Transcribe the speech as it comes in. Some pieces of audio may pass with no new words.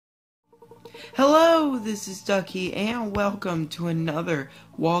Hello, this is Ducky, and welcome to another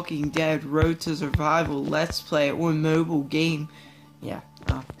Walking Dead Road to Survival Let's Play or mobile game. Yeah,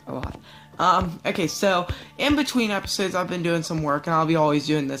 a lot. Okay, so, in between episodes, I've been doing some work, and I'll be always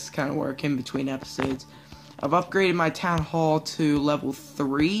doing this kind of work in between episodes. I've upgraded my town hall to level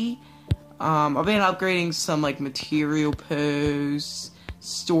 3. I've been upgrading some, like, material posts,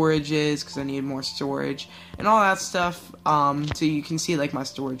 storages, because I need more storage, and all that stuff. So you can see, like, my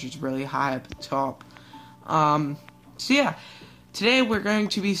storage is really high up at the top. So yeah, today we're going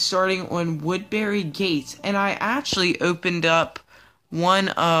to be starting on Woodbury Gates, and I actually opened up one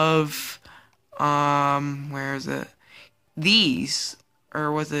of, where is it? These,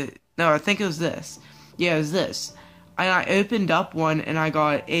 or was it, no, I think it was this. Yeah, it was this. And I opened up one, and I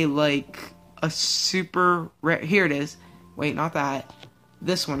got a super rare, here it is. Wait, not that.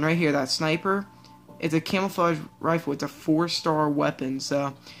 This one right here, that sniper. It's a camouflage rifle. It's a 4-star weapon,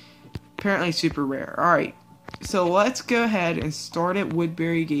 so apparently super rare. Alright, so let's go ahead and start at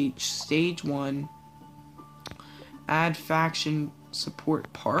Woodbury Gate, Stage 1. Add faction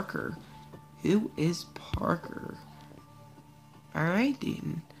support Parker. Who is Parker? Alright,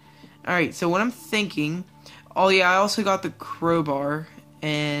 Dean. Alright, so what I'm thinking... Oh, yeah, I also got the crowbar.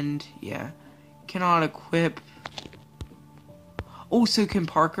 And, yeah. Cannot equip... Oh, so can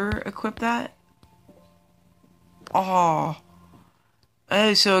Parker equip that? Oh,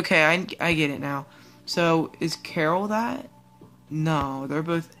 so okay, I get it now. So, is Carol that? No, they're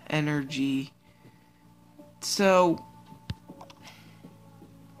both energy. So,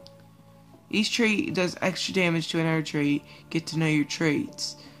 each trait does extra damage to another trait. Get to know your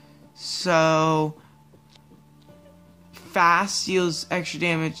traits. So, fast deals extra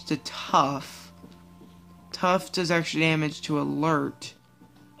damage to tough. Tough does extra damage to alert.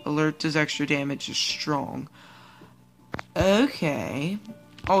 Alert does extra damage to strong. Okay.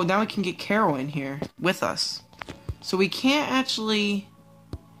 Oh, now we can get Carol in here with us. So we can't actually...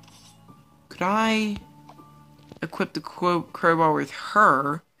 Could I equip the crowbar with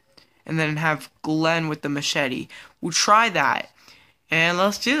her and then have Glenn with the machete? We'll try that. And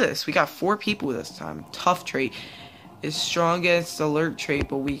let's do this. We got 4 people this time. Tough trait is strong against the alert trait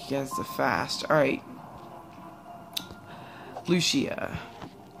but weak against the fast. Alright. Lucia.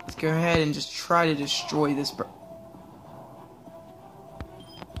 Let's go ahead and just try to destroy this.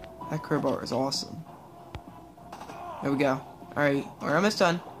 That crowbar is awesome. There we go. Alright, we're almost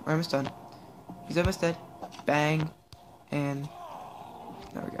done. We're almost done. He's almost dead. Bang. And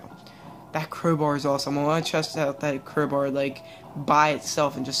there we go. That crowbar is awesome. I want to test out that crowbar, like, by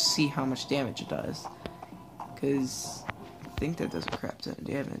itself and just see how much damage it does. Because I think that does a crap ton of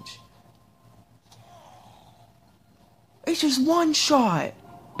damage. It's just one shot!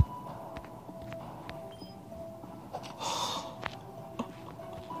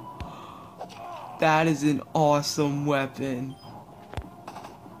 That is an awesome weapon.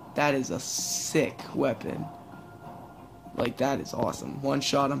 That is a sick weapon. Like, that is awesome. One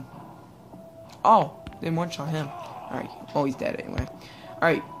shot him. Oh, then one shot him. Alright. Oh, he's dead anyway.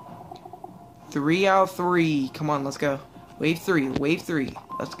 Alright. 3 out of 3. Come on, let's go. Wave 3. Wave 3.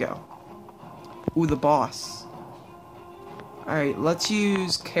 Let's go. Ooh, the boss. Alright, let's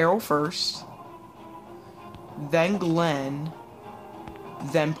use Carol first. Then Glenn.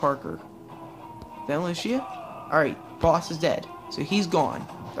 Then Parker. Then Lucia? Alright, boss is dead. So he's gone.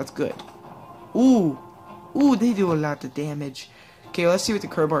 That's good. Ooh. Ooh, they do a lot of damage. Okay, let's see what the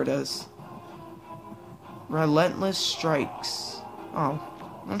crowbar does. Relentless strikes. Oh,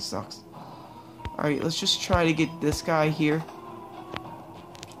 that sucks. Alright, let's just try to get this guy here.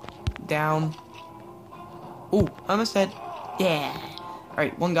 Down. Ooh, almost dead. Yeah.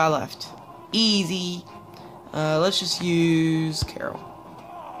 Alright, one guy left. Easy. Let's just use Carol.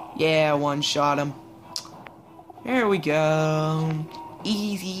 Yeah, one shot him. There we go.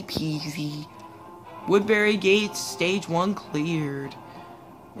 Easy peasy. Woodbury Gates, stage 1 cleared.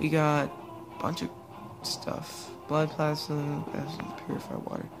 We got a bunch of stuff. Blood plasma, purified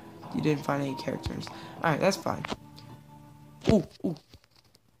water. You didn't find any characters. Alright, that's fine. Ooh, ooh.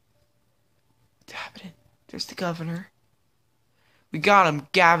 What's happening? There's the governor. We got him.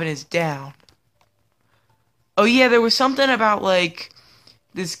 Gavin is down. Oh yeah, there was something about, like,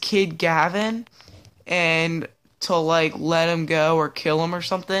 this kid Gavin, and to, like, let him go or kill him or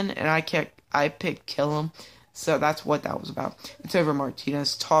something, and I picked kill him, so that's what that was about. It's over,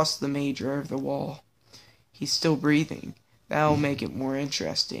 Martinez. Toss the major over the wall. He's still breathing. That'll make it more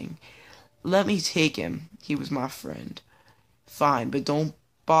interesting. Let me take him. He was my friend. Fine, but don't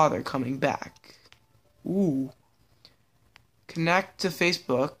bother coming back. Ooh. Connect to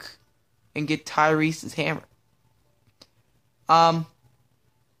Facebook and get Tyrese's hammer.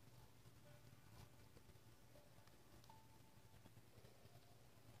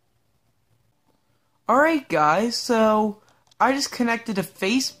 Alright guys, so I just connected to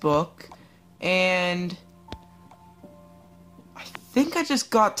Facebook and I think I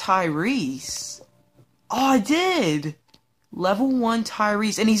just got Tyreese. Oh, I did! Level 1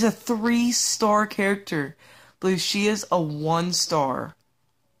 Tyreese, and he's a 3-star character. Lucia is a 1-star.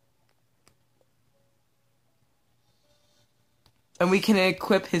 And we can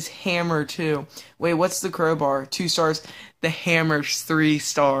equip his hammer too. Wait, what's the crowbar? 2 stars. The hammer's 3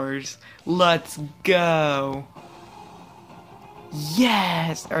 stars. Let's go.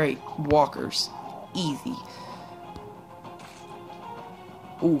 Yes! Alright, walkers. Easy.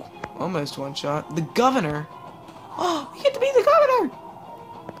 Ooh, almost one shot. The governor. Oh, we get to be the governor!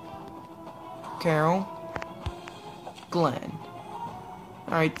 Carol. Glenn.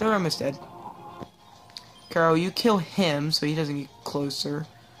 Alright, they're almost dead. Carol, you kill him so he doesn't get closer.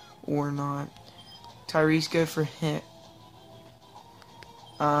 Or not. Tyreese, go for him.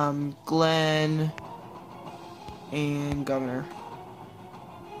 Glenn. And Governor.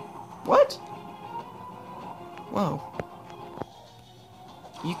 What? Whoa.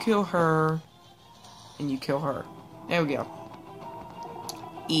 You kill her. And you kill her. There we go.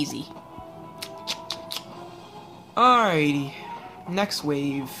 Easy. Alrighty. Next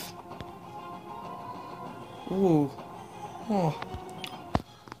wave. Ooh. Oh.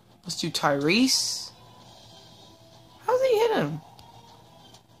 Let's do Tyreese. How's he hit him?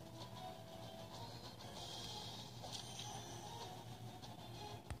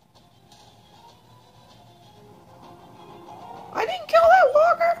 I didn't kill that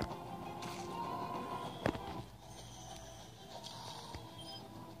walker.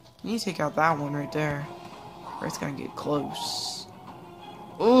 You need to take out that one right there. Or it's gonna get close.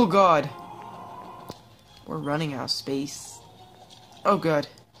 Oh god. We're running out of space. Oh god.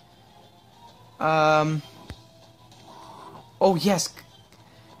 Oh yes.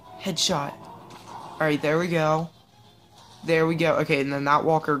 Headshot. Alright, there we go. There we go. Okay, and then that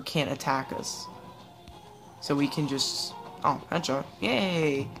walker can't attack us. So we can just... Oh, headshot.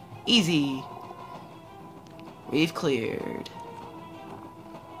 Yay. Easy. We've cleared.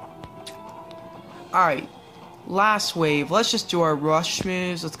 Alright. Last wave. Let's just do our rush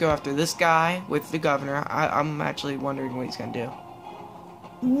moves. Let's go after this guy with the governor. I'm actually wondering what he's gonna do.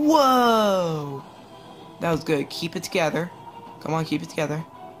 Whoa! That was good. Keep it together. Come on, keep it together.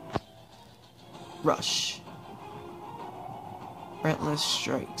 Rush. Relentless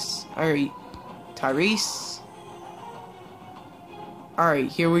strikes. Alright. Tyreese.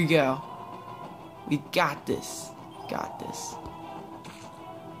 Alright, here we go. We got this. Got this.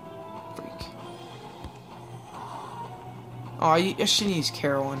 Freak. Oh, I should use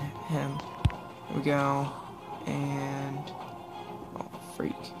Carol on him. Here we go. And... Oh,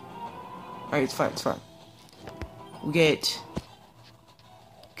 freak. Alright, it's fine, it's fine. We get...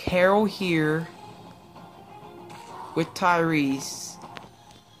 Carol here. With Tyreese.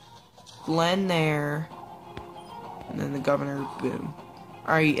 Glenn there. And then the governor, boom.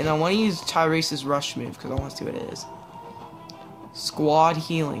 Alright, and I want to use Tyrese's rush move, because I want to see what it is. Squad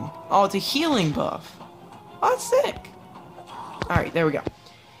healing. Oh, it's a healing buff. Oh, that's sick. Alright, there we go.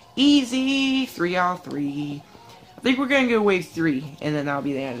 Easy. 3 out of 3. I think we're going to go wave 3, and then that'll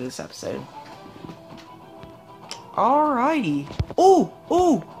be the end of this episode. Alrighty. Oh,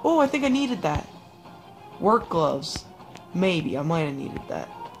 oh, oh, I think I needed that. Work gloves. Maybe, I might have needed that.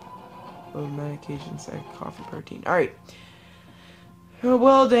 Oh, medication, said coffee protein. Alright. Oh,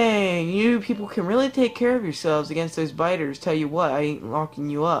 well, dang. You people can really take care of yourselves against those biters. Tell you what, I ain't locking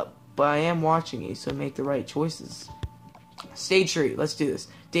you up. But I am watching you, so make the right choices. Stage 3. Let's do this.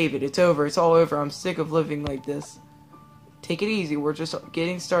 David, it's over. It's all over. I'm sick of living like this. Take it easy. We're just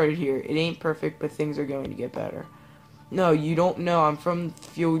getting started here. It ain't perfect, but things are going to get better. No, you don't know. I'm from the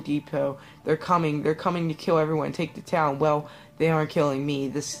fuel depot. They're coming. They're coming to kill everyone. Take the town. Well, they aren't killing me.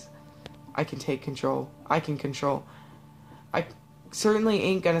 This... I can take control. I can control. I certainly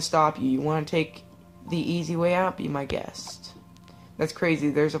ain't gonna stop you. You wanna take the easy way out? Be my guest. That's crazy.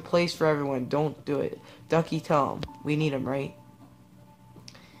 There's a place for everyone. Don't do it. Ducky, tell him. We need him, right?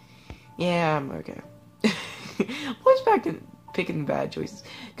 Yeah, I'm okay. What's back to picking bad choices?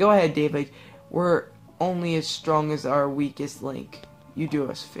 Go ahead, David. We're only as strong as our weakest link. You do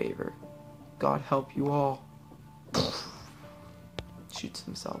us a favor. God help you all. Shoots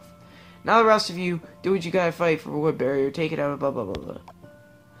himself. Now the rest of you, do what you gotta fight for wood barrier. Take it out of blah blah blah blah.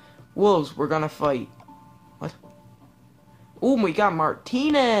 Wolves, we're gonna fight. What? Ooh, we got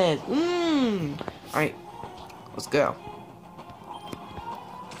Martinez. Alright, let's go.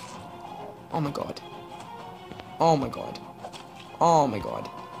 Oh my god. Oh my god. Oh my god.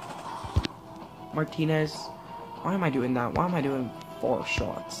 Martinez. Why am I doing that? Why am I doing 4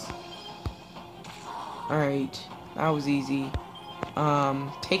 shots? Alright, that was easy.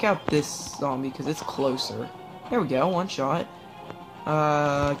 Take out this zombie because it's closer. There we go, one shot.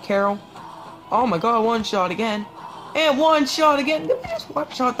 Carol. Oh my god, one shot again. And one shot again. Did we just one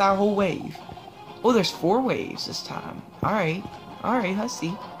shot that whole wave? Oh, there's 4 waves this time. Alright. Alright, I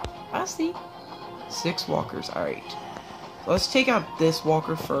see. I see. 6 walkers. Alright. So let's take out this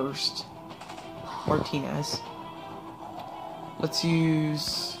walker first. Martinez. Let's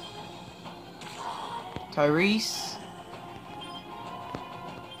use Tyreese.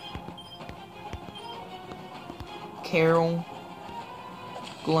 Carol.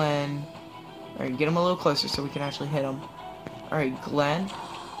 Glenn. Alright, get him a little closer so we can actually hit him. Alright, Glenn.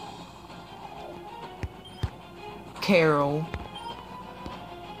 Carol.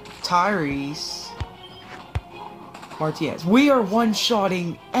 Tyreese. Martinez. We are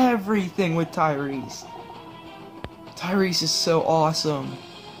one-shotting everything with Tyreese. Tyreese is so awesome.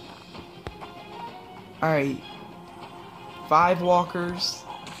 Alright. 5 walkers.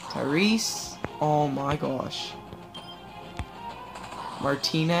 Tyreese. Oh my gosh.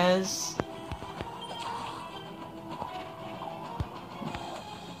 Martinez.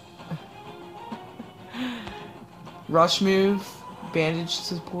 Rush move. Bandage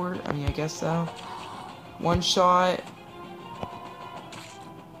support. I mean, I guess so. One shot.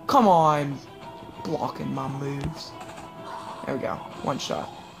 Come on. Blocking my moves. There we go. One shot.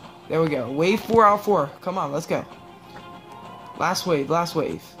 There we go. Wave 4 out 4. Come on, let's go. Last wave, last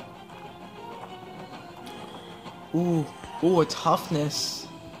wave. Ooh, a toughness.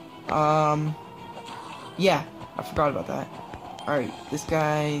 Yeah, I forgot about that. Alright, this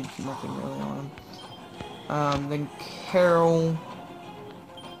guy, nothing really on him. Then Carol.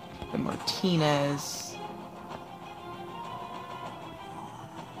 Then Martinez.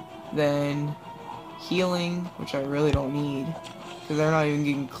 Then healing, which I really don't need, because they're not even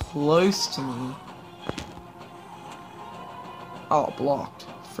getting close to me. Oh, blocked.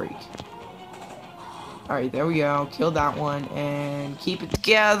 Freak. Alright, there we go. Killed that one, and keep it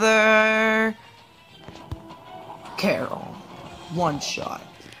together. Carol. One shot.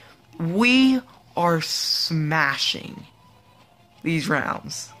 We are smashing these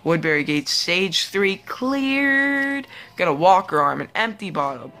rounds. Woodbury Gate Stage 3 cleared. Got a walker arm, an empty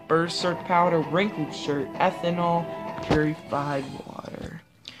bottle, berserk powder, wrinkled shirt, ethanol, purified water.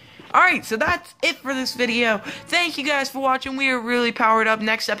 Alright, so that's it for this video. Thank you guys for watching. We are really powered up.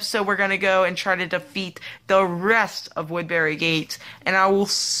 Next episode, we're going to go and try to defeat the rest of Woodbury Gates. And I will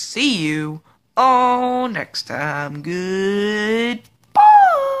see you all next time. Good.